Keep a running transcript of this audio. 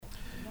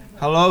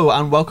Hello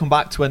and welcome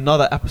back to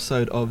another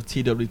episode of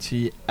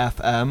TWT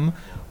FM.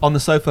 On the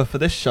sofa for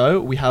this show,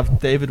 we have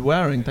David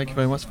Waring. Thank you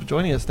very much for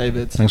joining us,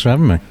 David. Thanks for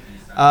having me.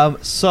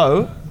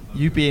 So,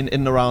 you've been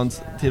in and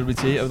around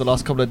TWT over the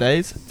last couple of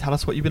days. Tell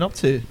us what you've been up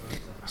to.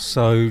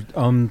 So,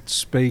 I'm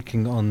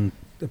speaking on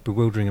a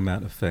bewildering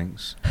amount of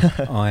things.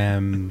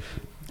 I'm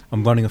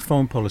running a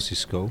foreign policy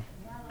school.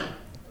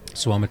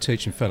 So I'm a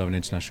teaching fellow in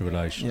international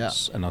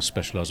relations, and I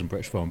specialise in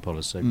British foreign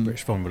policy,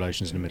 British foreign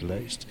relations in the Middle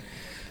East.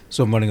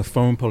 So I'm running a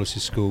foreign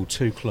policy school,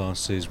 2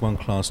 classes, one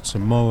class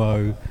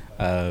tomorrow,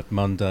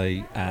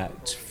 Monday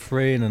at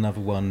 3, and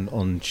another one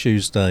on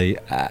Tuesday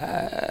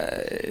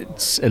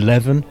at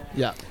 11.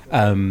 Yeah.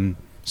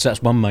 So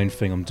that's one main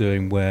thing I'm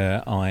doing,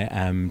 where I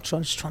am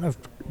trying to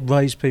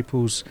raise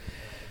people's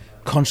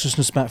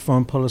consciousness about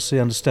foreign policy,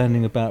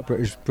 understanding about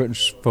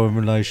British foreign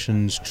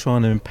relations,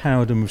 trying to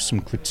empower them with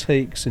some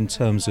critiques in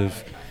terms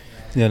of,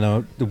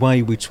 the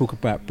way we talk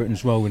about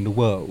Britain's role in the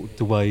world,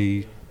 the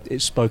way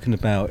it's spoken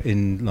about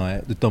in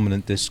like the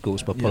dominant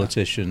discourse by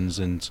politicians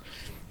and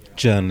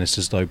journalists,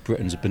 as though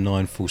Britain's a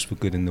benign force for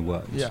good in the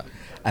world. Yeah.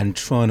 And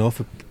trying to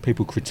offer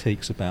people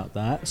critiques about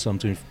that. So I'm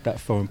doing that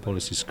foreign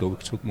policy school. We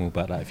can talk more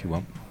about that if you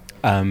want.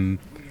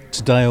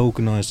 Today I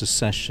organised a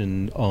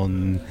session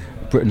on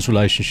Britain's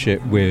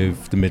relationship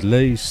with the Middle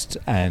East,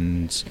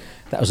 and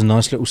that was a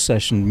nice little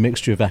session,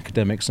 mixture of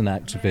academics and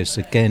activists,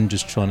 again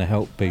just trying to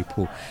help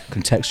people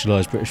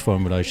contextualise British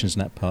foreign relations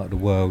in that part of the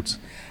world.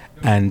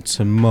 And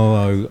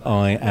tomorrow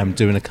I am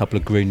doing a couple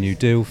of Green New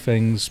Deal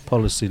things,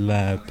 Policy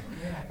Lab,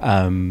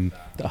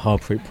 that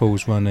Harpreet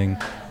Paul's running.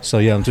 So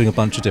I'm doing a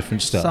bunch of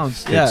different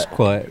stuff. It's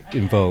quite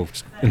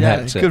involved and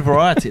hectic. Good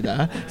variety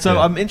there. So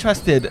I'm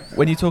interested,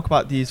 when you talk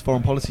about these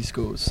foreign policy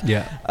schools,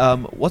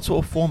 what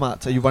sort of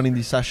formats are you running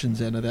these sessions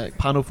in? Are they like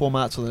panel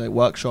formats, or are they like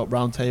workshop,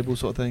 roundtable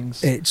sort of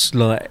things?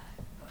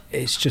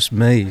 It's just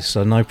me,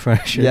 so no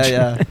pressure.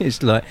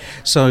 It's like,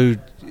 so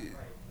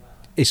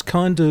it's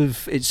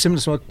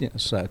similar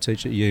to I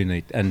teach at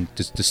uni, and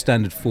the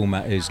standard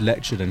format is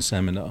lecture then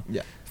seminar.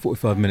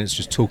 45 minutes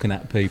just talking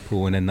at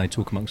people, and then they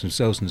talk amongst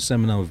themselves in the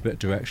seminar with a bit of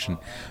direction.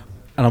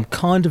 And I'm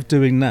kind of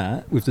doing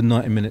that with the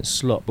 90-minute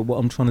slot, but what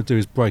I'm trying to do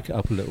is break it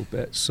up a little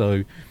bit.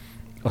 So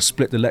I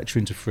split the lecture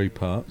into 3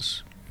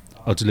 parts.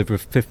 I'll deliver a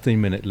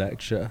 15-minute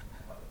lecture,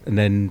 and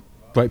then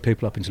break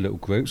people up into little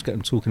groups, get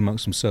them talking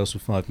amongst themselves for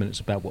 5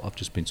 minutes about what I've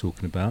just been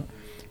talking about,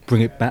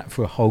 bring it back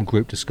for a whole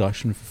group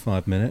discussion for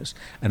 5 minutes,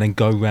 and then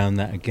go round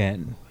that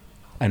again.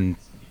 And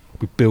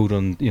we build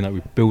on,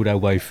 we build our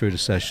way through the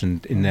session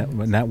in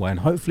that way,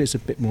 and hopefully it's a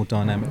bit more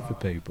dynamic for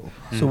people.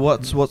 So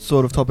what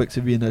sort of topics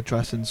have you been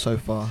addressing so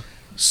far?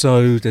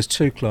 So there's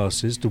 2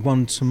 classes. The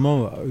one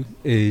tomorrow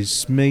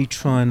is me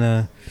trying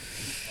to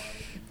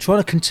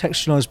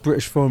contextualise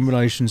British foreign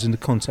relations in the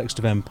context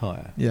of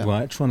empire,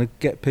 right? Trying to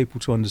get people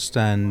to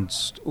understand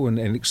and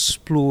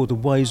explore the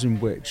ways in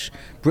which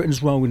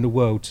Britain's role in the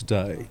world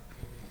today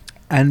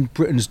and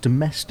Britain's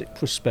domestic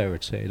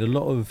prosperity, and a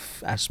lot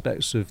of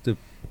aspects of the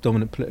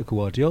dominant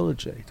political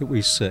ideology that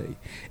we see,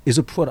 is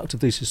a product of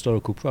these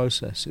historical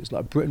processes.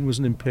 Like, Britain was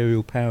an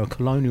imperial power,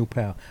 colonial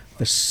power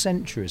for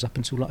centuries, up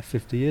until like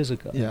 50 years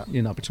ago,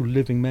 up until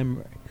living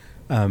memory.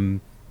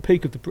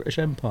 Peak of the British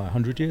Empire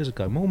 100 years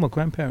ago. All my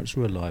grandparents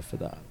were alive for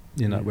that,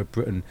 where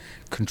Britain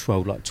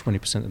controlled like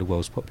 20% of the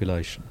world's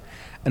population.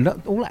 And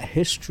all that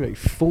history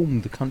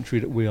formed the country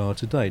that we are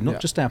today,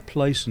 not just our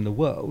place in the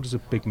world as a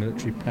big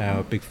military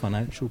power, big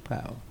financial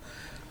power,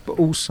 but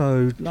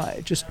also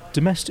like just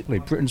domestically.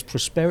 Britain's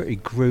prosperity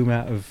grew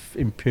out of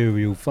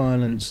imperial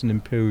violence and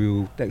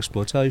imperial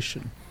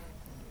exploitation.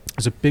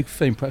 There's a big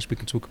theme, perhaps we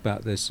can talk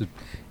about this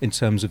in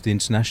terms of the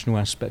international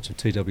aspect of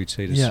TWT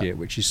this year,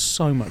 which is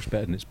so much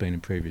better than it's been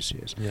in previous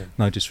years.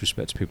 No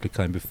disrespect to people who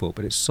came before,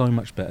 but it's so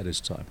much better this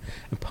time.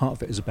 And part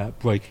of it is about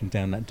breaking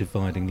down that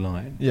dividing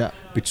line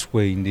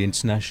between the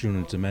international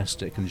and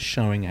domestic, and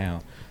showing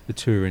how the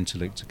two are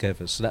interlinked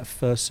together. So that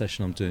first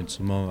session I'm doing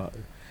tomorrow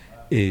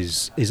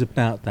is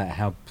about that,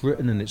 how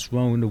Britain and its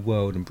role in the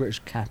world and British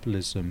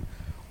capitalism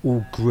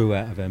all grew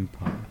out of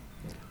empire.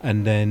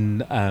 And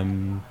then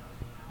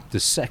the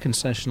second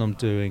session I'm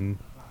doing,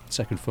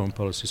 second foreign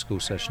policy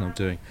school session I'm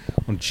doing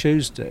on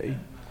Tuesday,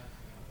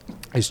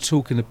 is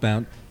talking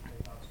about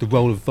the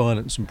role of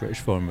violence in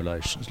British foreign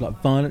relations.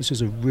 Like, violence is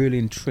a really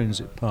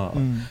intrinsic part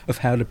of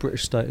how the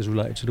British state is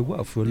related to the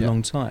world for a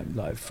long time.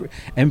 Like,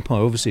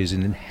 empire obviously is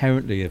an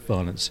inherently a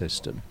violent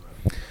system.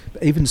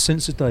 But even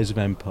since the days of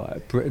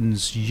empire,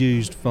 Britain's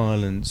used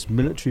violence,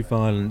 military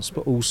violence,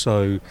 but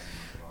also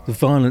the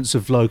violence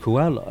of local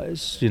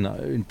allies,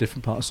 in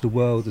different parts of the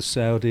world, the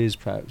Saudis,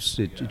 perhaps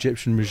the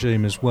Egyptian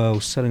regime as well,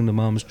 selling them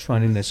arms,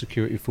 training their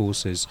security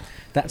forces.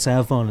 That's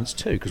our violence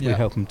too, because we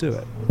help them do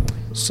it.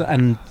 So,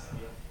 and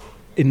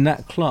in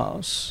that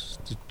class,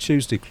 the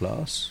Tuesday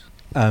class,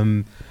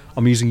 I'm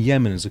using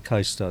Yemen as a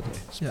case study.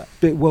 It's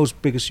the world's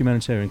biggest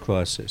humanitarian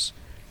crisis.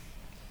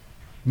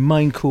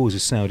 Main cause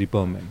is Saudi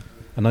bombing.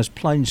 And those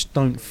planes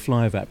don't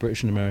fly without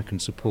British and American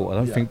support. I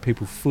don't think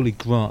people fully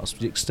grasp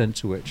the extent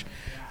to which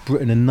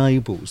Britain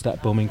enables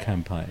that bombing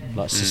campaign,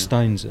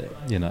 sustains it,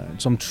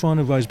 So I'm trying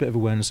to raise a bit of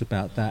awareness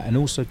about that, and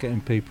also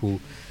getting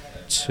people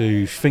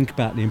to think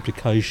about the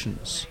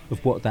implications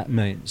of what that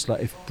means.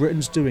 Like, if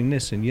Britain's doing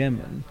this in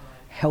Yemen,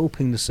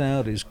 helping the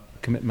Saudis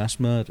commit mass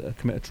murder,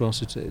 commit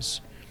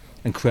atrocities,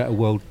 and create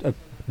a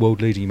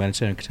world-leading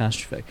humanitarian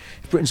catastrophe,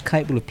 if Britain's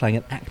capable of playing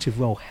an active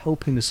role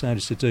helping the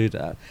Saudis to do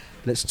that,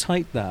 let's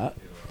take that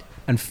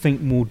and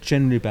think more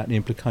generally about the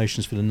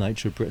implications for the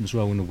nature of Britain's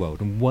role in the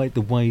world and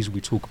the ways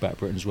we talk about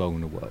Britain's role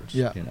in the world.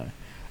 Yeah.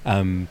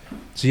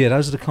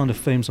 Those are the kind of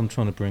themes I'm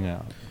trying to bring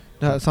out.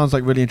 Yeah, it sounds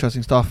like really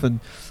interesting stuff.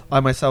 And I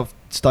myself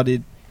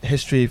studied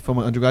history for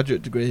my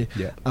undergraduate degree,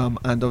 and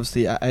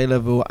obviously at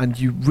A-level, and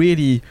you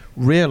really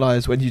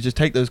realise when you just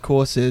take those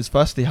courses,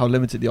 firstly how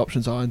limited the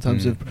options are in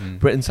terms of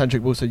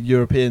Britain-centric but also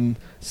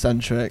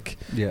European-centric,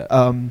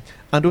 and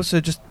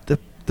also just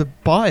the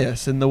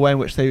bias in the way in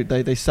which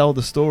they sell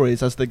the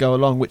stories as they go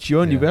along, which you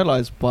only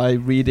realise by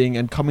reading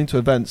and coming to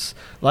events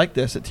like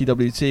this at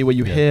TWT, where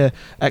you hear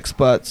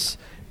experts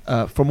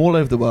from all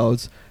over the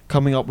world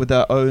coming up with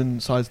their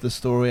own sides of the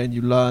story, and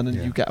you learn and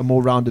you get a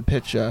more rounded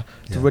picture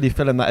to really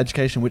fill in that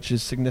education, which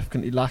is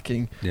significantly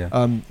lacking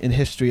in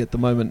history at the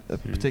moment,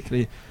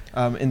 particularly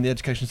in the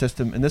education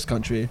system in this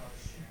country.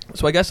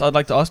 So I guess I'd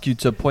like to ask you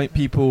to point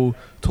people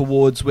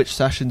towards which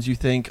sessions you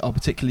think are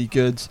particularly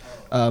good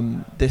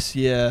this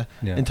year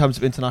in terms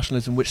of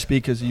internationalism. Which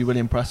speakers are you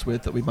really impressed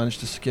with that we've managed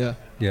to secure?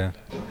 Yeah,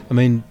 I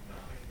mean,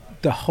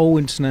 the whole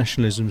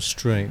internationalism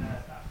stream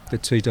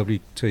that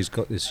TWT's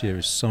got this year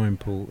is so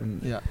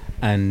important,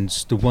 and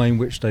the way in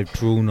which they've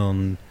drawn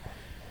on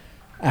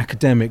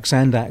academics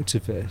and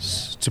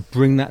activists to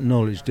bring that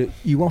knowledge that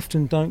you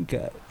often don't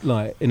get.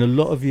 Like, in a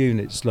lot of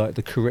units, like,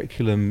 the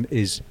curriculum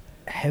is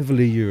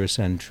heavily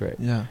Eurocentric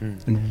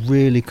and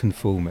really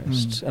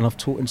conformist, and I've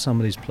taught in some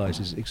of these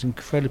places. It's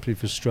incredibly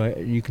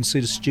frustrating. You can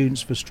see the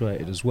students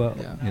frustrated as well,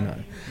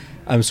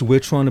 so we're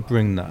trying to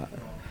bring that.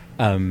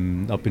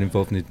 I've been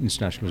involved in the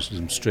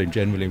internationalism stream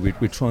generally.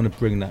 We're trying to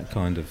bring that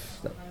kind of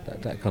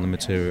that kind of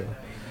material.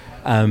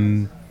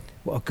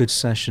 What are good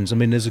sessions? I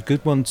mean, there's a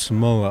good one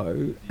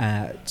tomorrow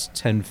at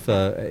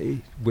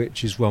 10:30,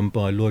 which is run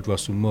by Lloyd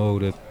Russell Moore,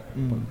 the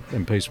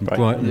MPs from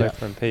Brighton.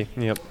 MP.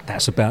 Yep.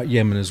 That's about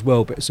Yemen as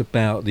well, but it's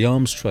about the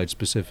arms trade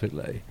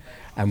specifically,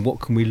 and what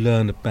can we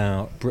learn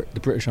about the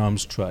British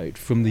arms trade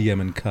from the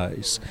Yemen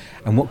case,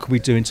 and what can we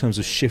do in terms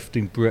of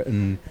shifting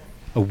Britain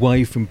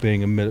away from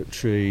being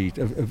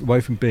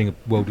away from being a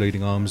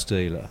world-leading arms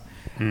dealer,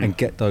 and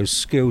get those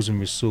skills and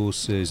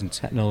resources and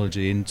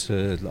technology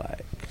into,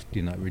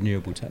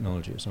 renewable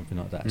technology or something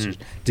like that. So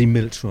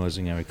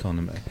demilitarising our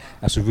economy.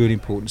 That's a really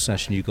important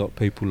session. You've got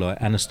people like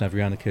Anna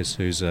Stavrianakis,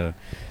 who's a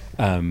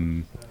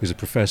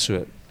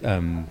professor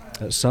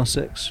at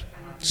Sussex,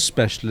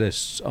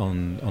 specialists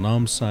on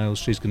arms sales.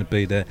 She's going to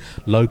be there.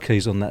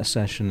 Loki's on that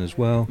session as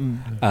well.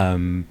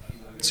 Good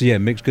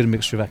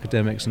mixture of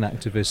academics and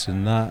activists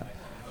in that.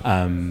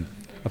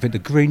 I think the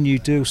Green New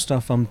Deal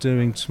stuff I'm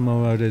doing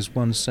tomorrow, there's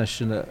one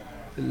session at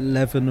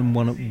 11 and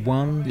one at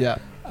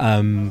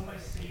 1.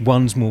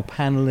 One's more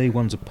panelly,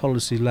 one's a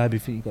policy lab.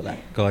 You've got that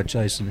guy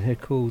Jason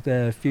Hickle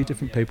there, a few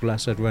different people,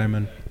 Asad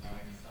Rahman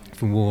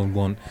from War on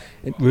Want.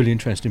 Really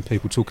interesting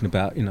people talking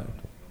about,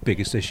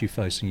 biggest issue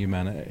facing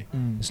humanity,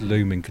 this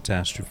looming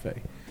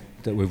catastrophe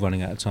that we're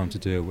running out of time to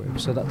deal with.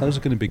 So those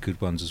are going to be good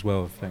ones as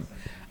well, I think.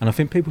 And I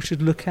think people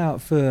should look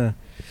out for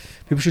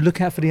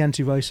the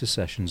anti-racist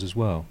sessions as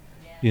well.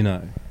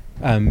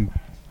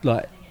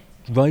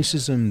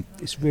 Racism,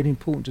 it's really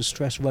important to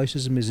stress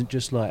racism isn't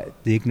just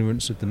like the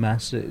ignorance of the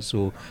masses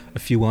or a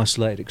few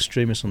isolated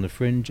extremists on the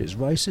fringes.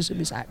 Racism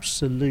is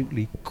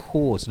absolutely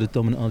core to the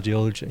dominant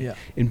ideology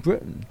in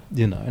Britain,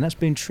 and that's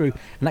been true,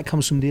 and that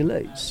comes from the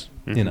elites.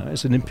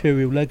 It's an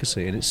imperial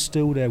legacy, and it's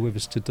still there with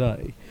us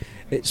today.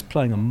 It's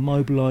playing a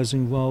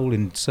mobilising role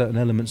in certain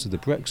elements of the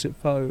Brexit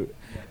vote.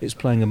 It's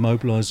playing a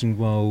mobilising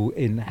role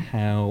in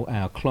how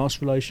our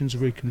class relations are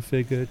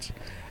reconfigured.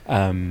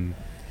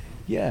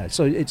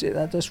 So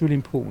that's really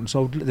important.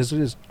 So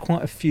there's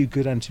quite a few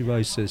good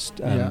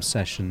anti-racist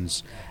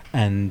sessions,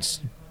 and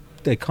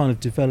they're kind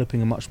of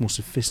developing a much more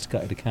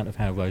sophisticated account of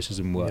how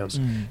racism works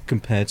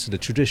compared to the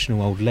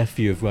traditional old left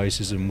view of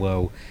racism,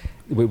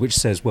 which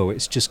says,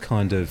 it's just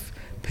kind of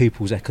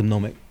people's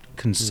economic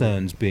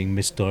concerns being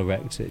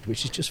misdirected,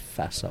 which is just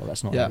facile.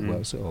 That's not how it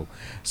works at all.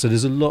 So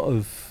there's a lot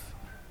of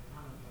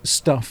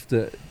stuff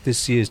that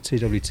this year's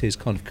TWT is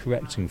kind of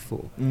correcting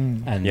for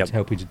and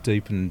helping to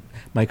deepen,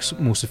 make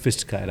more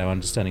sophisticated our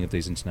understanding of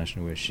these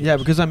international issues. Yeah,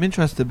 because I'm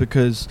interested,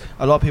 because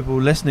a lot of people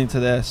listening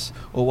to this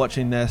or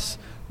watching this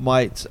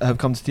might have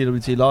come to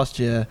TWT last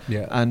year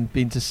and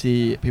been to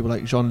see people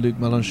like Jean-Luc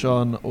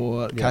Mélenchon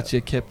or Katia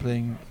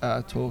Kipling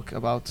talk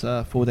about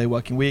 4-day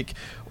working week,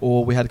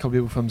 or we had a couple of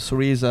people from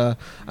Syriza,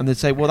 and they'd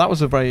say, well, that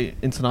was a very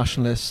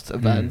internationalist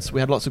event. We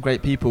had lots of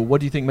great people.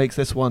 What do you think makes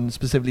this one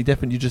specifically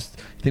different? You just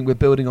think we're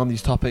building on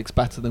these topics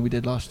better than we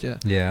did last year?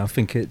 Yeah, I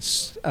think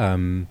it's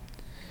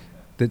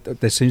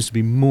there seems to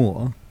be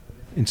more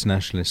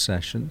internationalist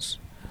sessions.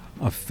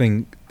 I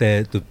think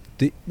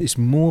it's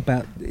more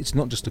about, it's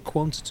not just the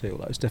quantity,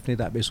 although it's definitely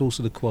that, but it's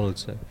also the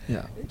quality.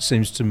 Yeah. It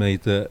seems to me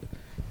that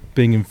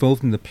being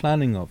involved in the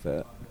planning of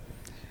it,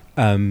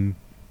 a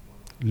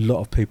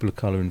lot of people of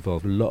colour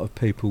involved, a lot of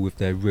people with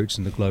their roots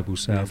in the global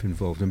south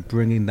involved, and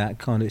bringing that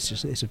kind of,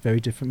 it's a very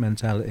different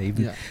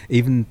mentality.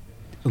 Even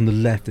on the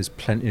left, there's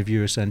plenty of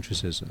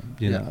Eurocentrism,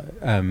 you know,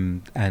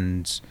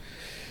 and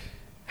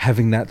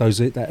having that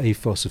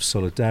ethos of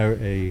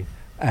solidarity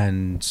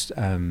and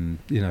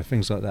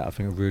things like that, I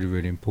think are really,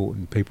 really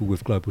important. People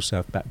with global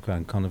south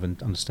background kind of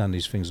understand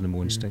these things in a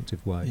more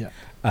instinctive way.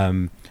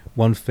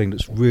 One thing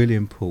that's really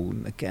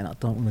important, again, I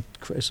don't want to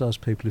criticise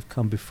people who've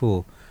come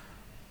before,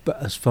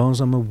 but as far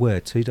as I'm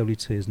aware,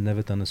 TWT has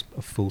never done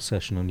a full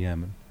session on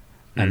Yemen,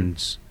 and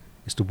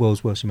it's the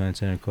world's worst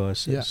humanitarian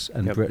crisis,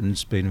 and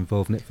Britain's been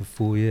involved in it for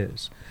 4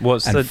 years.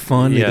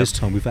 Finally, this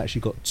time we've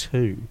actually got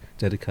 2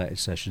 dedicated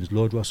sessions.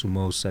 Lloyd Russell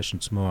Moore's session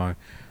tomorrow,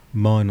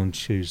 mine on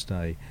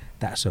Tuesday.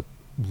 That's a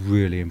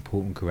really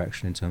important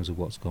correction in terms of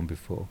what's gone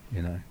before,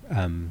 you know.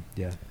 And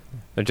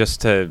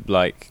just to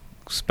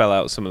spell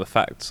out some of the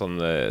facts on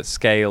the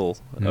scale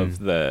of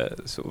the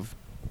sort of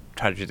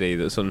tragedy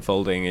that's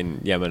unfolding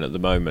in Yemen at the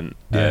moment.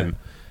 Do you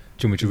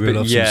want me to reel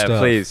off some stuff?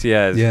 Please.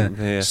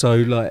 So,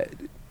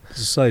 as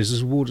I say,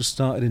 this war that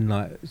started in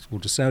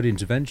the Saudi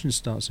intervention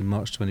starts in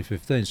March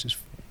 2015. So it's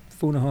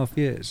 4.5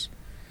 years,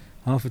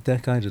 half a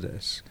decade of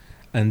this.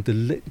 And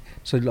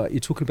you're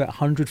talking about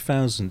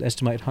 100,000,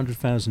 estimated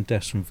 100,000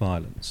 deaths from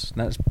violence.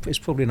 Now it's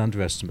probably an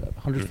underestimate.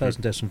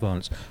 100,000 deaths from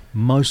violence.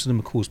 Most of them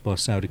are caused by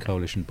Saudi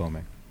coalition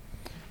bombing.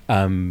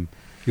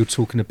 You're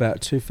talking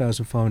about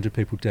 2,500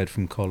 people dead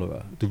from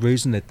cholera. The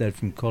reason they're dead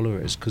from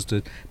cholera is because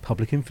the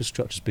public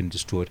infrastructure's been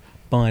destroyed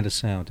by the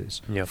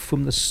Saudis.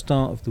 From the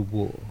start of the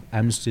war,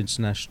 Amnesty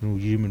International,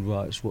 Human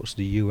Rights Watch,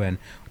 the UN,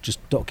 just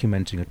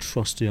documenting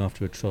atrocity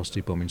after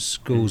atrocity, bombing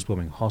schools,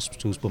 bombing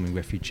hospitals, bombing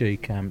refugee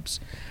camps,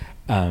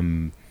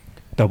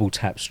 double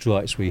tap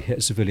strikes where you hit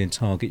a civilian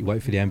target, you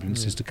wait for the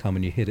ambulances to come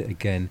and you hit it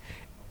again.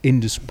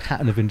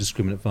 Pattern of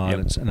indiscriminate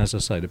violence, and as I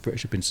say, the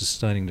British have been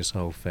sustaining this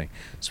whole thing.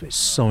 So it's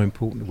so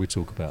important that we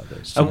talk about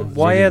this.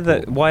 Why are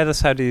the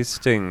Saudis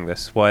doing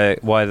this? Why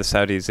are the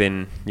Saudis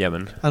in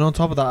Yemen? And on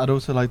top of that, I'd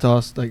also like to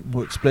ask,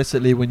 more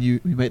explicitly, when you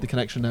make the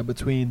connection there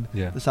between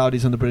the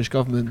Saudis and the British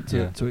government,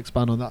 to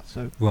expand on that.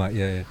 So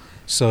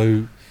So,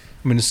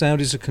 I mean, the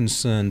Saudis are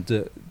concerned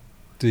that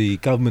the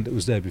government that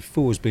was there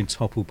before has been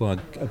toppled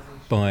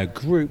by a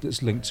group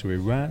that's linked to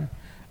Iran,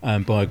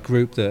 and by a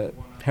group that,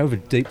 however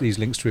deep these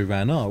links to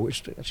Iran are,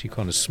 which are actually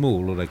kind of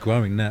small, or they're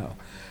growing now,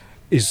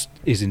 is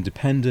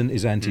independent,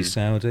 is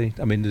anti-Saudi.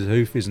 I mean, the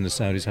Houthis and the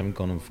Saudis haven't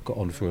got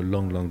on for a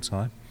long, long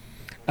time.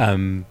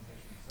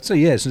 It's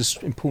an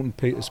important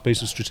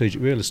piece of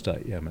strategic real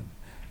estate, Yemen.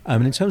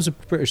 And in terms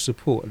of British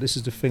support, this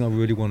is the thing I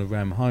really want to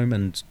ram home,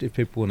 and if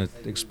people want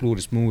to explore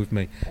this more with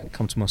me,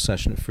 come to my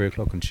session at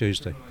 3:00 on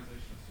Tuesday.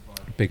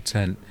 Big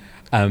tent.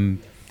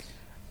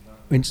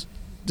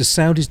 The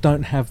Saudis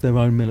don't have their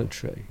own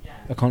military.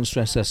 I can't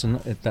stress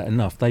that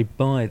enough. They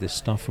buy this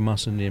stuff from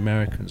us and the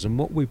Americans, and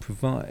what we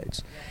provide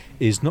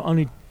is not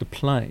only the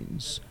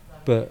planes,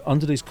 but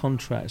under these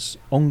contracts,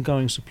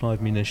 ongoing supply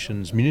of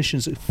munitions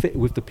that fit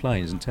with the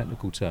planes in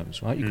technical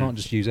terms, right? You can't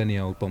just use any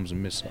old bombs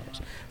and missiles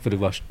that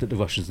the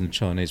Russians and the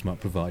Chinese might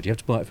provide. You have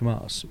to buy it from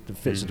us that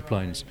fits with the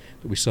planes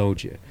that we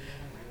sold you.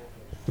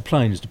 The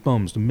planes, the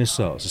bombs, the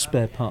missiles, the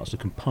spare parts, the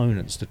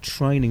components, the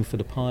training for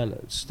the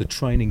pilots, the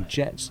training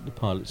jets that the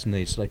pilots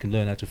need so they can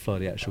learn how to fly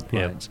the actual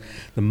planes,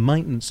 the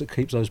maintenance that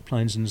keeps those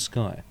planes in the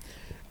sky.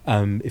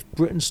 If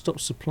Britain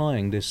stops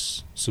supplying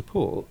this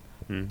support,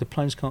 the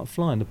planes can't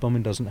fly and the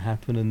bombing doesn't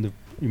happen and the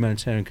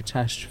humanitarian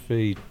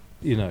catastrophe,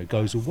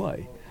 goes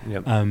away.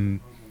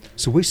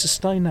 So we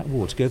sustain that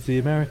war together with the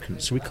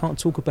Americans. So we can't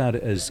talk about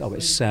it as,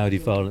 it's Saudi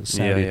violence,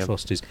 Saudi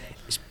atrocities.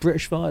 It's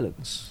British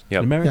violence,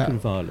 American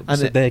violence and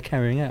that they're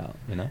carrying out.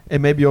 It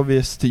may be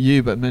obvious to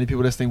you, but many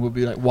people listening will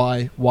be like,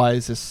 why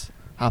is this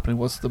happening?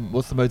 What's the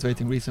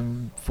motivating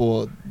reason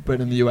for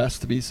Britain and the US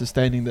to be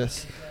sustaining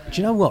this?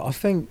 Do you know what? I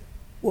think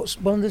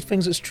one of the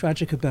things that's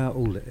tragic about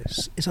all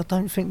this is I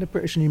don't think the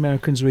British and the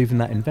Americans are even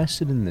that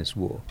invested in this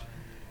war.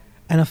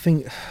 And I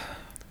think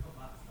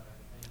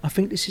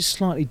this is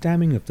slightly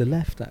damning of the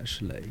left,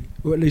 actually,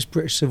 or at least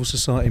British civil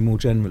society more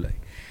generally.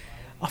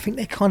 I think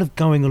they're kind of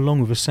going along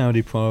with a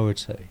Saudi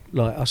priority.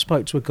 I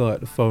spoke to a guy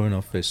at the Foreign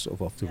Office, sort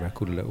of off the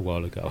record a little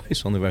while ago.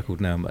 It's on the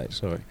record now, mate,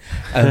 sorry.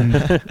 I'm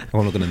not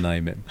going to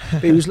name him.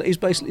 But he's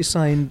basically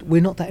saying,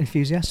 we're not that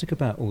enthusiastic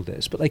about all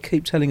this, but they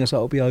keep telling us,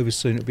 it'll be over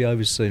soon,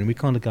 and we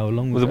kind of go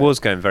along with it. Well, the war's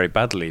going very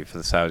badly for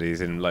the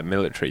Saudis in,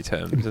 military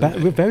terms,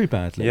 very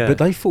badly, but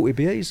they thought it'd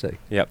be easy.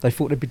 Yep. They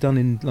thought it'd be done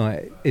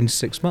in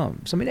 6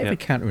 months. I mean, every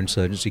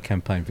counterinsurgency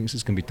campaign thinks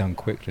it's going to be done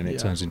quickly, and it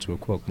turns into a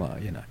quagmire,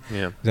 We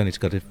don't need to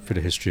go through the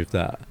history of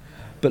that.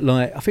 But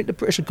I think the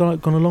British have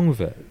gone along with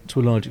it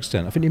to a large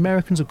extent. I think the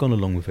Americans have gone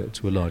along with it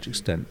to a large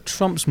extent.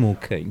 Trump's more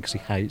keen because he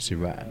hates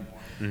Iran,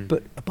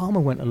 but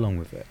Obama went along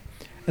with it.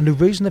 And the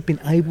reason they've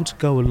been able to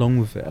go along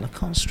with it, and I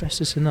can't stress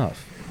this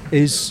enough,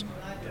 is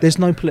there's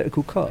no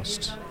political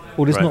cost.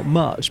 Or there's not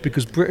much,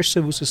 because British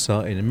civil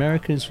society and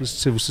American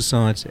civil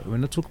society,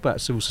 when I talk about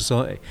civil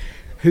society,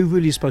 who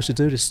really is supposed to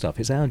do this stuff?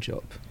 It's our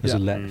job as a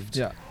left.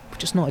 We've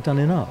just not done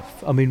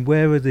enough. I mean,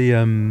 where are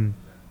the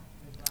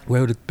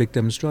big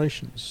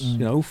demonstrations? You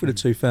know, all through the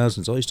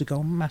 2000s, I used to go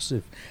on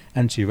massive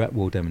anti-Iraq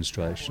war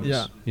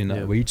demonstrations.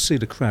 Where you'd see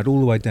the crowd all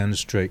the way down the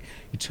street,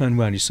 you turn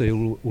around, you see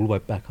all the way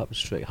back up the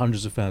street,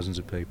 hundreds of thousands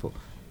of people.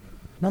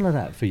 None of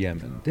that for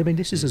Yemen. I mean,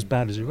 this is as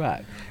bad as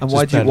Iraq. And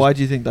why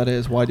do you think that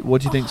is? What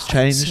do you think's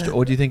changed,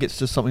 or do you think it's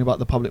just something about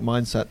the public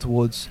mindset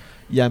towards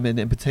Yemen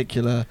in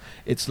particular?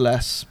 It's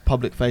less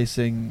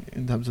public-facing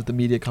in terms of the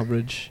media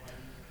coverage.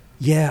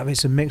 Yeah, I mean,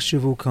 it's a mixture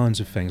of all kinds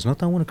of things, and I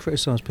don't want to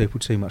criticise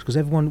people too much, because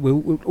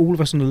all of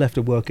us on the left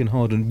are working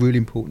hard on really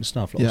important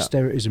stuff. Like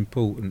austerity is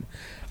important,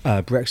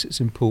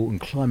 Brexit's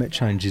important, climate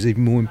change is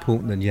even more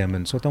important than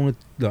Yemen. So I don't want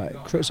to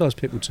criticise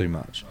people too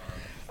much.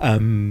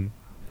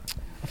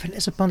 I think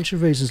there's a bunch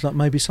of reasons, like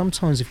maybe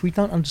sometimes if we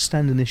don't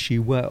understand an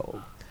issue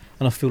well,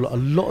 and I feel like a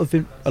lot of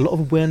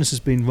awareness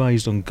has been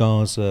raised on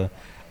Gaza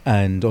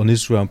and on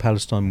Israel and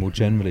Palestine more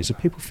generally, so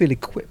people feel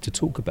equipped to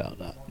talk about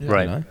that.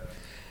 Right. You know?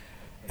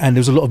 And there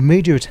was a lot of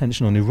media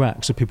attention on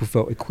Iraq, so people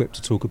felt equipped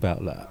to talk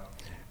about that.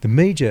 The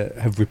media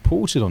have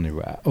reported on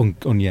Iraq,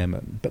 on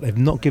Yemen, but they've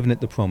not given it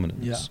the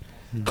prominence.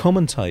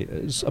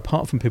 Commentators,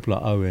 apart from people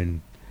like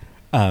Owen,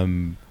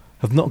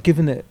 have not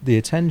given it the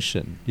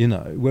attention, you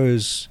know,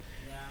 whereas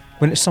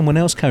when it's someone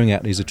else carrying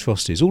out these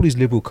atrocities, all these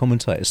liberal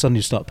commentators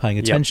suddenly start paying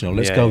attention,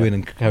 let's go in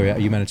and carry out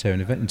a humanitarian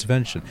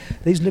intervention.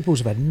 These liberals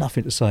have had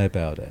nothing to say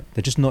about it.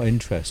 They're just not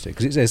interested,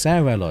 because it's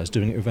our allies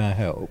doing it with our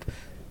help.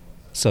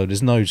 So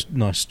there's no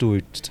nice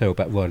story to tell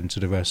about riding to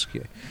the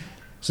rescue.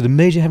 So the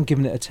media haven't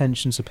given it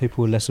attention, so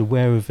people are less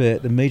aware of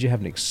it. The media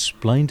haven't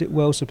explained it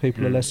well, so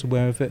people are less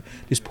aware of it.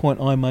 This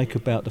point I make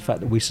about the fact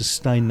that we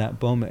sustained that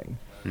bombing,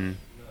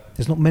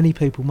 there's not many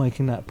people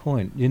making that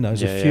point. You know,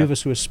 there's a few of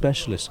us who are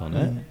specialists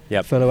on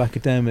it, fellow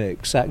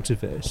academics,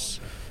 activists.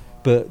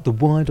 But the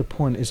wider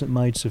point isn't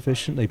made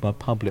sufficiently by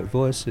public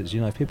voices.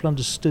 You know, if people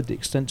understood the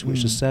extent to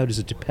which the Saudis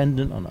are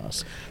dependent on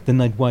us, then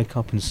they'd wake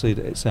up and see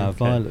that it's our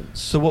violence.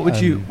 So what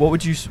would you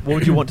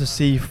want to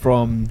see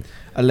from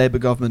a Labour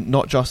government,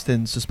 not just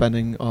in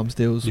suspending arms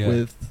deals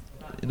with,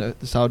 you know,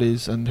 the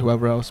Saudis and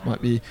whoever else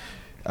might be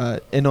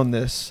in on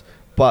this,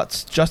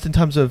 but just in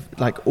terms of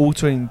like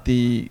altering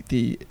the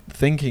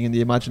thinking and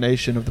the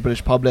imagination of the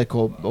British public,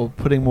 or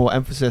putting more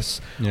emphasis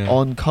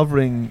on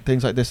covering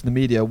things like this in the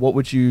media? What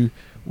would you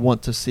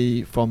want to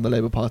see from the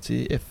Labour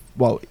Party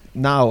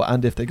now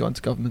and if they go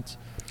into government?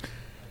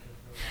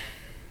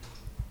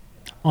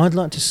 I'd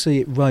like to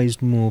see it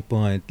raised more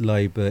by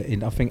Labour.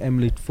 I think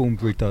Emily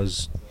Thornberry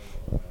does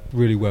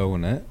really well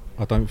on it.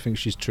 I don't think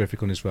she's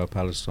terrific on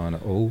Israel-Palestine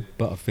at all,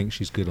 but I think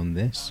she's good on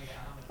this.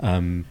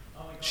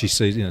 She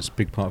sees, you know, it's a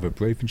big part of her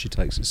brief and she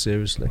takes it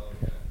seriously.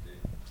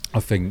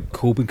 I think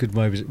Corbyn could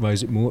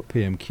raise it more at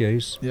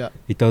PMQs. Yeah.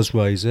 He does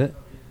raise it.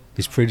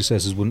 His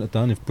predecessors wouldn't have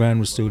done. If Brown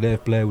was still there,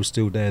 if Blair was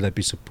still there, they'd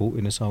be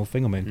supporting this whole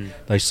thing. I mean,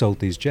 they sold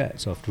these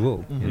jets after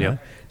all. You know?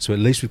 So at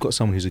least we've got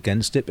someone who's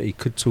against it, but he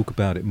could talk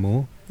about it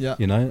more. Yeah.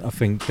 You know, I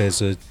think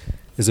there's a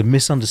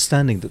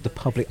misunderstanding that the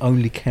public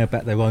only care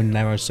about their own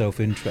narrow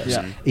self-interest.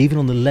 Yeah. Even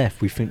on the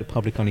left, we think the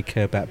public only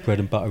care about bread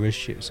and butter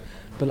issues.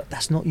 But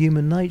that's not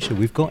human nature.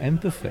 We've got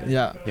empathy.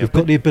 Yeah. We've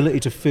got the ability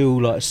to feel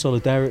like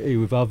solidarity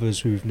with others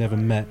who we've never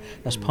met.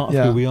 That's part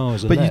of who we are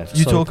as a left.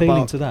 You talk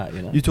about to that,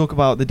 you know? You talk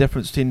about the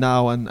difference between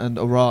now and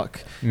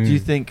Iraq. Do you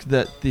think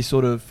that the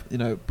sort of, you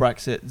know,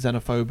 Brexit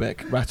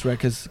xenophobic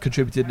rhetoric has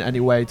contributed in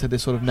any way to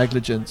this sort of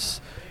negligence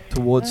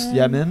towards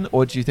Yemen,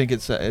 or do you think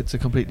it's a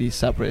completely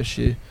separate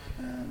issue?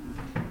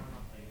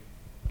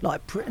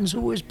 Like, Britain's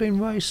always been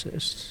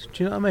racist.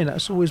 Do you know what I mean?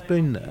 That's always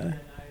been there.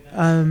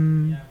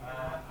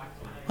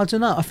 I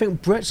don't know. I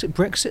think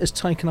Brexit has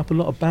taken up a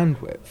lot of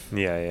bandwidth.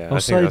 Yeah. I'll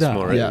say that's that.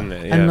 More, isn't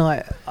it? Yeah. And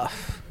like,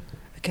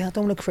 again, I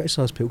don't want to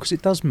criticise people because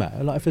it does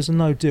matter. Like, if there's a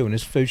no deal and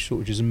there's food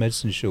shortages and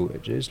medicine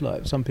shortages,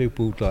 like some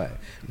people like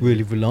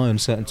really rely on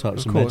certain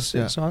types of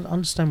medicine. Yeah. So I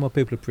understand why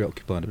people are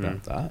preoccupied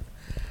about that.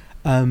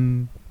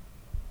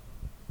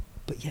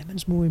 But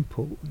Yemen's more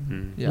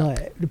important.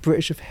 Like, the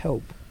British have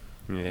helped.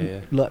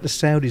 Like, the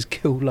Saudis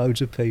killed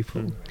loads of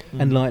people,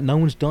 and like no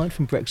one's died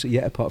from Brexit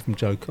yet apart from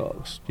Joe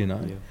Cox. You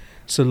know.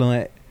 So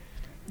like,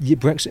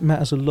 Brexit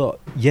matters a lot.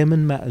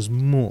 Yemen matters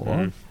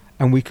more,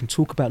 and we can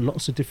talk about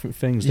lots of different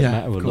things that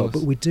matter a lot.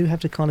 But we do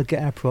have to kind of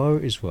get our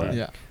priorities right.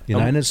 You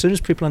know, and as soon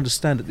as people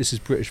understand that this is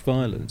British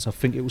violence, I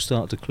think it will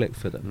start to click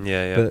for them.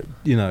 But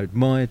you know,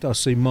 I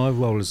see my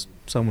role as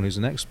someone who's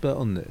an expert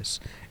on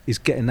this is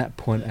getting that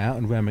point out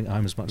and ramming it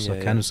home as much as I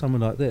can. And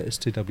someone like this,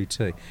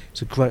 TWT,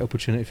 it's a great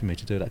opportunity for me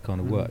to do that kind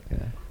of work.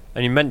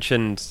 And you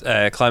mentioned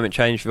climate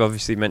change. You've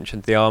obviously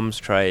mentioned the arms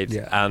trade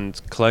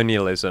and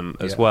colonialism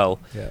as well.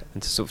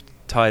 And to sort of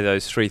tie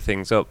those three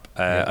things up,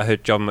 I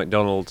heard John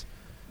MacDonald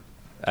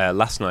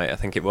last night, I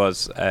think it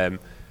was,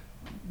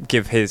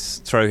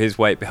 throw his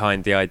weight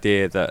behind the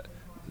idea that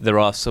there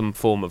are some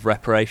form of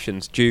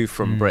reparations due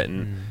from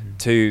Britain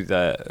to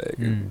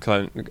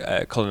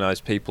the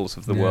colonized peoples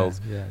of the world.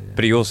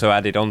 But he also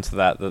added on to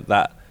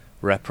that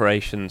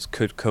reparations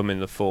could come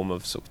in the form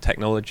of sort of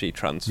technology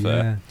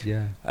transfer.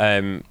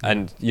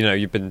 And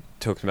you've been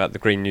talking about the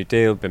Green New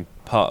Deal, been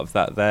part of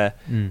that there.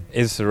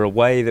 Is there a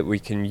way that we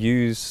can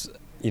use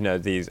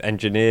these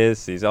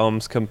engineers, these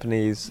arms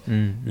companies,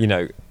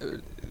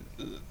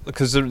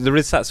 because there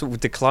is that sort of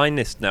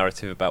declinist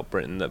narrative about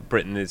Britain, that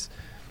Britain is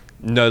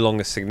no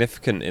longer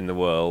significant in the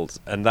world,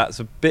 and that's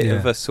a bit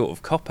of a sort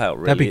of cop-out,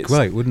 really. That'd be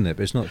great, wouldn't it?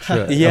 But it's not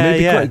true.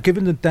 Great.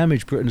 Given the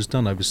damage Britain has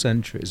done over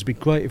centuries, it'd be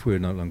great if we were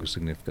no longer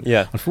significant.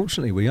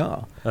 Unfortunately, we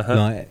are.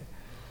 Like,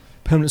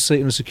 permanent seat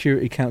on the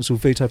Security Council,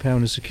 veto power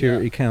on the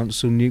Security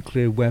Council,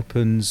 nuclear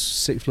weapons,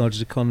 sixth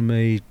largest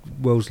economy,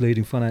 world's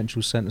leading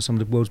financial centre, some of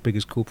the world's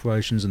biggest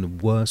corporations and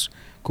the worst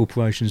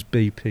corporations,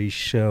 BP,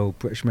 Shell,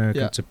 British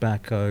American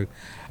Tobacco,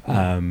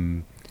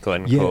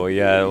 Glencore,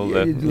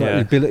 the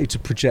ability to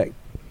project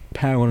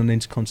power on an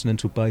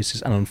intercontinental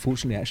basis, and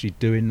unfortunately actually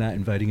doing that,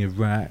 invading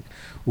Iraq,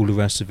 all the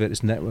rest of it,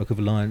 this network of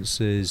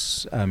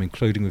alliances,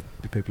 including with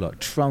people like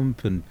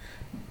Trump and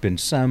bin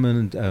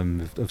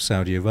Salman of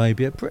Saudi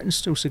Arabia. Britain's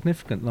still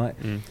significant.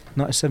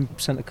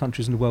 97% of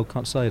countries in the world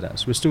can't say that,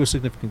 so we're still a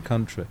significant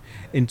country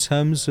in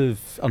terms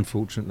of,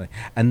 unfortunately,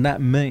 and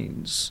that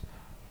means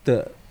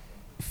that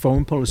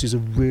foreign policy is a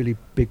really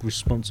big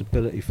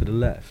responsibility for the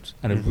left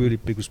and a really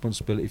big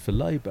responsibility for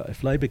Labour.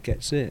 If Labour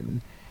gets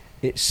in,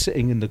 it's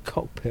sitting in the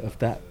cockpit of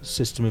that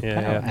system of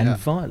power and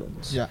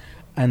violence.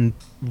 And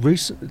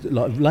recent,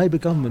 Labour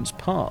governments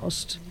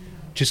past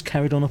just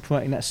carried on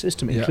operating that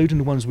system, including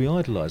the ones we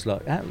idolise,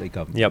 like Attlee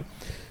government.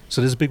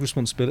 So there's a big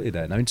responsibility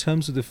there. Now, in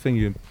terms of the thing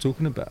you're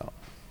talking about,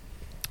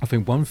 I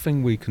think one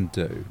thing we can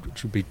do,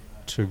 which would be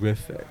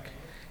terrific,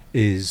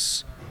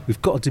 is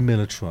we've got to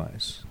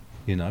demilitarise.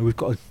 We've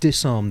got to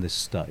disarm this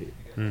state.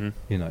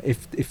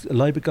 If a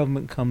Labour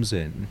government comes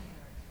in,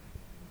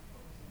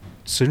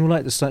 sooner or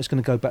later the state's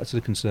going to go back to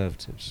the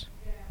Conservatives.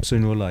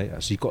 Sooner or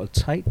later. So you've got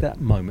to take that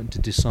moment to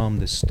disarm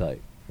this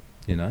state,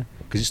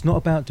 because it's not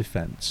about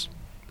defence.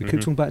 We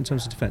keep talking about it in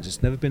terms of defence.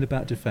 It's never been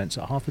about defence.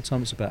 Half the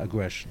time it's about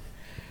aggression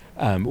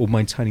or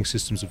maintaining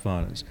systems of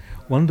violence.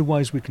 One of the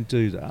ways we can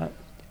do that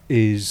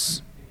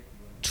is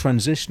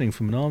transitioning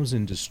from an arms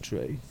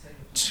industry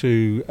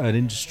to an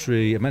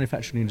industry, a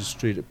manufacturing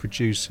industry that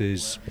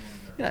produces,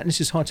 and this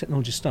is high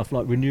technology stuff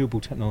like renewable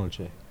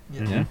technology.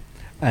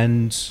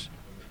 And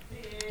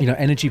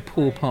energy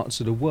poor parts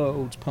of the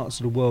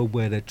world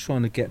where they're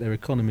trying to get their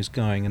economies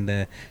going and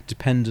they're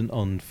dependent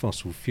on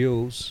fossil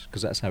fuels,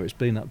 because that's how it's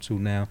been up till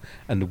now,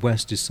 and the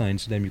West is saying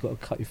to them, you've got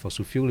to cut your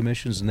fossil fuel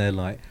emissions, and they're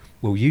like,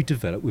 well, you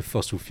developed with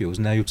fossil fuels,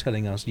 now you're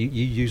telling us you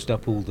used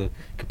up all the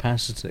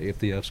capacity of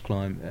the Earth's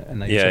climate, and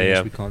now you're telling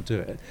us we can't do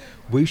it.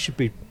 We should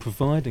be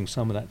providing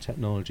some of that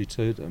technology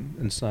to them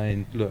and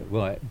saying, look,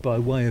 right, by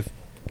way of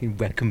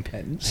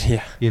recompense,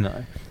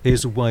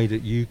 here's a way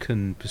that you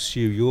can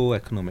pursue your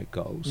economic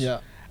goals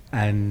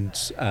and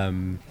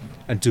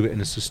do it in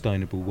a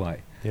sustainable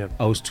way.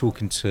 I was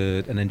talking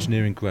to an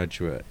engineering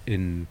graduate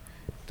in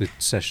the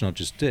session I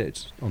just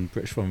did on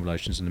British foreign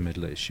relations in the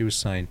Middle East. She was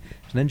saying,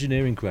 as an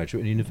engineering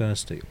graduate in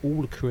university,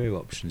 all the career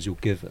options you're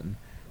given,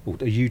 or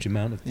a huge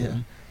amount of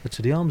them, are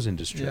to the arms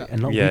industry,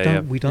 and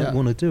we don't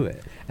want to do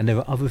it. And there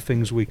are other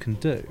things we can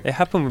do. It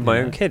happened with my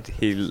own kid.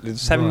 He's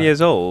 7 years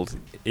old.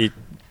 He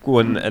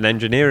won an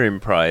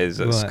engineering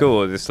prize at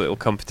school, this little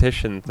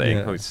competition thing.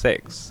 I was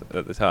 6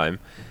 at the time.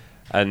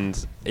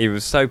 And he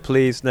was so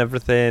pleased and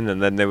everything,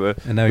 and then there was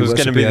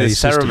going to be this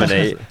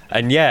ceremony,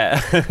 and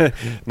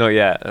not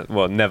yet.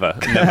 Well, never.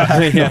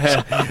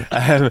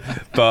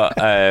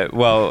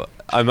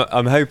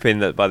 I'm hoping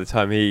that by the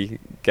time he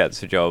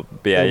gets a job,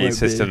 BAE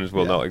Systems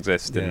will not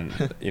exist in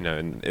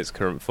its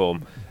current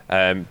form.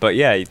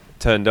 He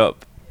turned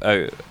up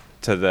to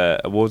the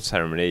awards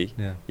ceremony,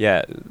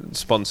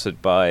 sponsored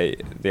by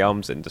the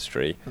arms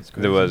industry.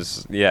 There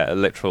was a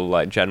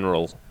literal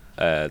general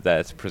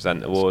there to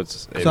present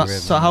awards.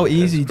 So how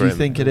easy do you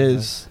think it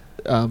is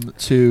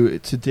to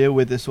deal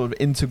with this sort of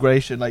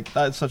integration? Like,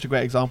 that's such a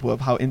great example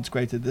of how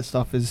integrated this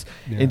stuff is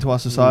into our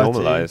society.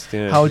 Normalised,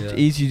 How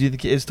easy do you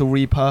think it is to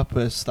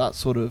repurpose that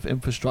sort of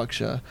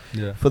infrastructure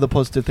for the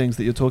positive things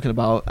that you're talking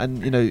about?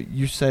 And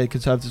you say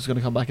Conservatives are going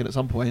to come back in at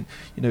some point.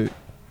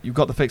 You've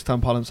got the Fixed Term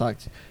Parliaments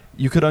Act.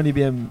 You could only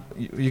be in.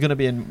 You're going to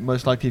be in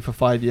most likely for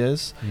 5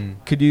 years.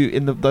 Could you,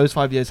 in those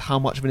 5 years, how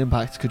much of an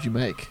impact could you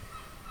make?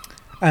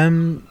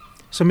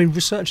 So,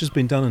 research has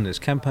been done on this,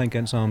 campaign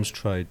against arms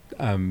trade.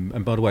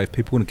 And by the way, if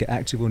people want to get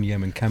active on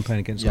Yemen, campaign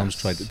against arms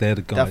trade, they're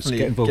the guys. Definitely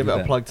get involved give with it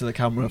them. A plug to the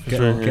camera for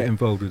sure. Get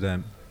involved with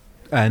them.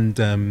 And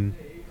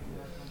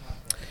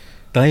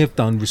they have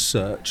done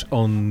research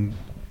on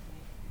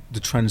the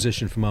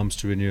transition from arms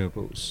to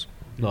renewables.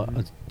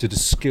 Can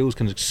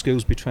the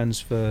skills be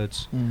transferred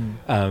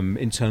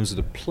in terms of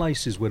the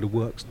places where the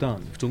work's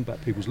done? We're talking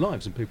about people's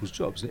lives and people's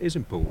jobs. It is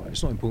important.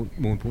 It's not more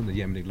important than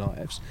Yemeni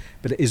lives,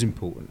 but it is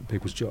important,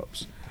 people's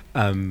jobs.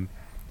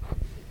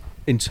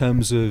 In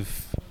terms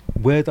of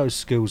where those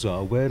skills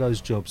are, where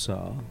those jobs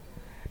are,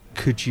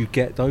 could you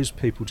get those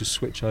people to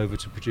switch over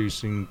to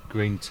producing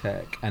green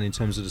tech, and in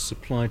terms of the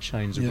supply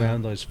chains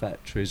around those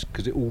factories,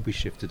 could it all be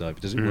shifted over?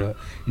 Does it work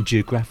in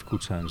geographical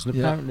terms? And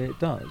apparently it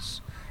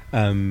does,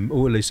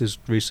 or at least as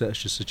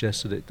research has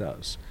suggested it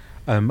does.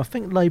 I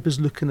think Labour's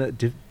looking at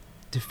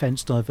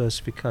defence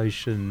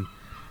diversification.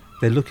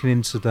 They're looking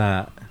into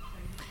that.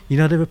 You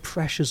know, there are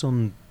pressures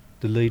on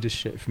the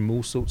leadership from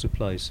all sorts of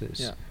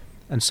places,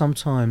 and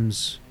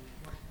sometimes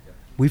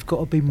we've got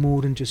to be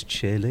more than just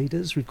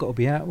cheerleaders. We've got to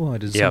be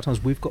outriders.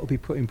 Sometimes we've got to be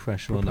putting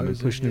pressure on them and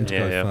pushing them to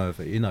go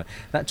further. You know,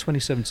 that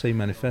 2017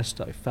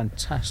 manifesto,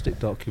 fantastic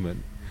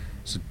document.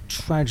 It's a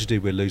tragedy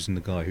we're losing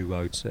the guy who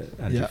wrote it,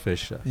 Andrew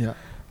Fisher.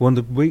 One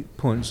of the weak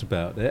points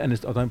about it, and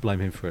I don't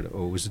blame him for it at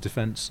all, was the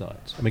defence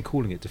side. I mean,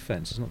 calling it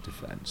defence, it's not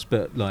defence,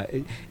 but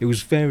like it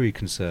was very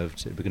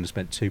conservative. We're going to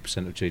spend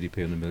 2% of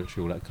GDP on the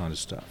military, all that kind of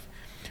stuff.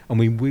 I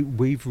mean,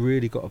 we've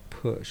really got to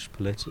push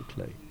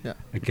politically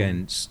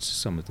against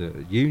some of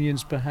the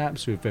unions,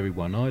 perhaps, who are very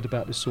one-eyed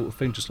about this sort of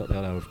thing, just like they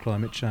are with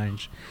climate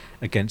change,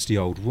 against the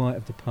old right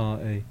of the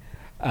party.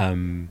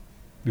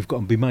 We've got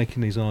to be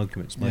making these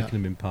arguments, making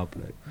them in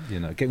public, you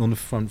know, getting on the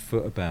front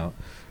foot about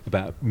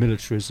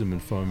militarism and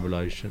foreign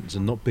relations,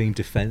 and not being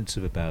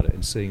defensive about it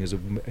and seeing it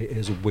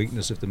as a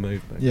weakness of the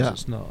movement, because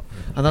it's not.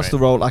 And that's the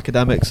role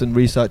academics and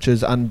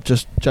researchers and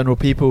just general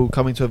people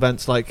coming to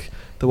events like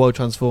the World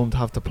Transformed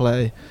have to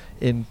play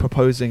in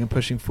proposing and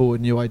pushing forward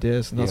new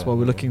ideas, and that's why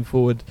we're looking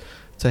forward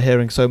to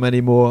hearing so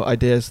many more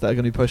ideas that are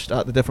going to be pushed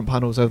at the different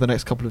panels over the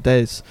next couple of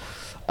days.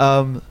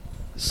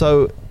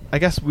 So I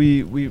guess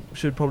we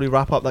should probably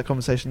wrap up that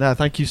conversation there.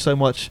 Thank you so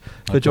much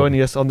for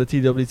joining us on the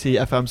TWT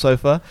FM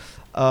sofa.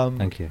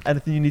 Thank you.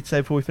 Anything you need to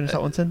say before we finish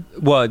that one, Tim?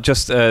 Well,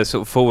 just a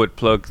sort of forward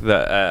plug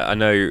that I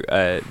know,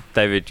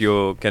 David,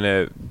 you're going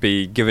to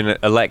be giving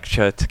a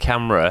lecture to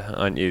camera,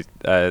 aren't you?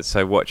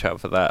 So watch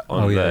out for that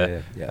on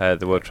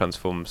the World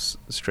Transforms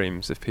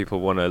streams if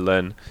people want to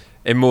learn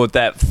in more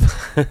depth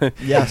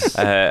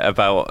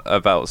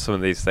about some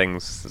of these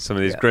things, some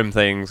of these grim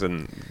things,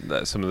 and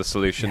some of the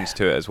solutions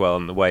to it as well,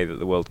 and the way that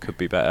the world could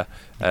be better.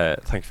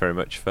 Thank you very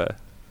much for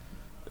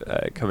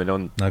coming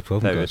on. No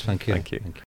problem, David. guys. Thank you. Thank you.